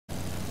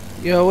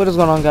Yo, what is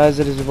going on, guys?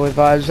 It is your boy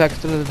Vibes back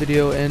to the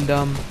video, and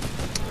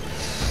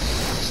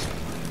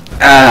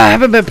I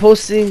haven't been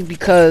posting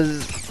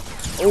because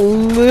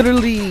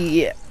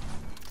literally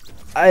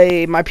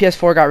my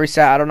PS4 got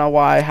reset. I don't know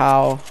why,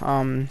 how,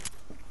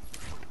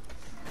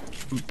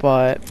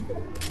 but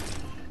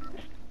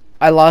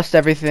I lost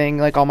everything,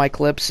 like all my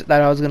clips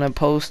that I was gonna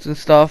post and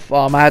stuff.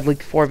 I had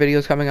like 4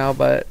 videos coming out,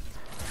 but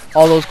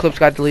all those clips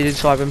got deleted,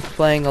 so I've been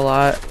playing a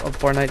lot of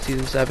Fortnite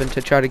Season 7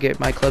 to try to get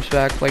my clips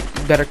back, like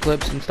better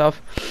clips and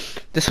stuff.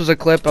 This was a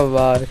clip of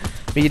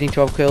me getting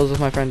 12 kills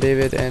with my friend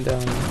David, and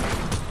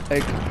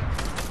like,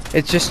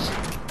 it's just,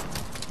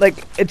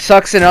 like, it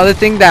sucks. Another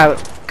thing that,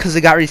 because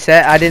it got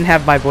reset, I didn't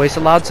have my voice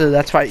allowed, so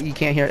that's why you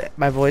can't hear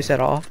my voice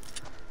at all.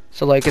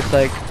 So, like, it's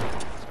like,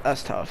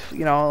 that's tough,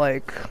 you know,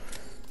 like,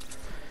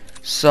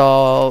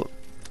 so,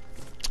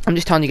 I'm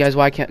just telling you guys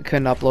why I couldn't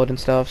upload and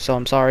stuff, so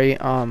I'm sorry.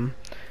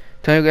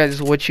 Tell you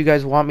guys what you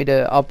guys want me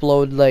to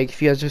upload, like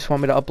if you guys just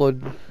want me to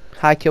upload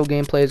high kill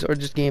gameplays or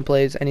just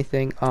gameplays,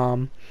 anything,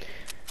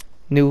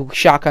 new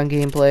shotgun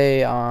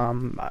gameplay,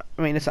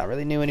 I mean, it's not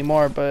really new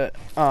anymore, but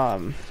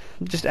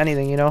just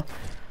anything, you know,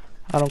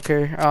 I don't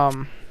care.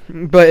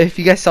 But if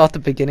you guys saw at the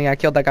beginning, I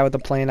killed that guy with the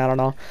plane. I don't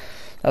know,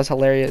 that was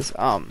hilarious.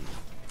 So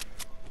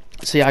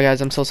yeah,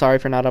 guys, I'm so sorry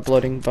for not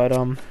uploading, but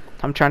I'm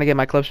trying to get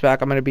my clips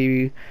back. I'm gonna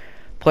be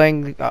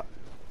playing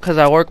because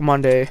I work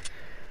Monday,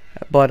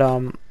 but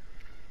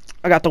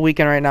I got the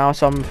weekend right now,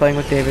 so I'm playing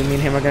with David. Me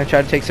and him are gonna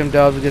try to take some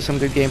dubs and get some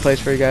good gameplays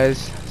for you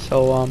guys.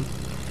 So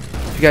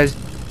if you guys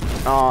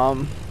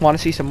want to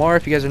see some more,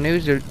 if you guys are new,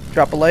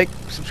 drop a like,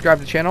 subscribe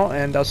to the channel,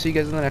 and I'll see you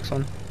guys in the next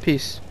one.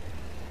 Peace.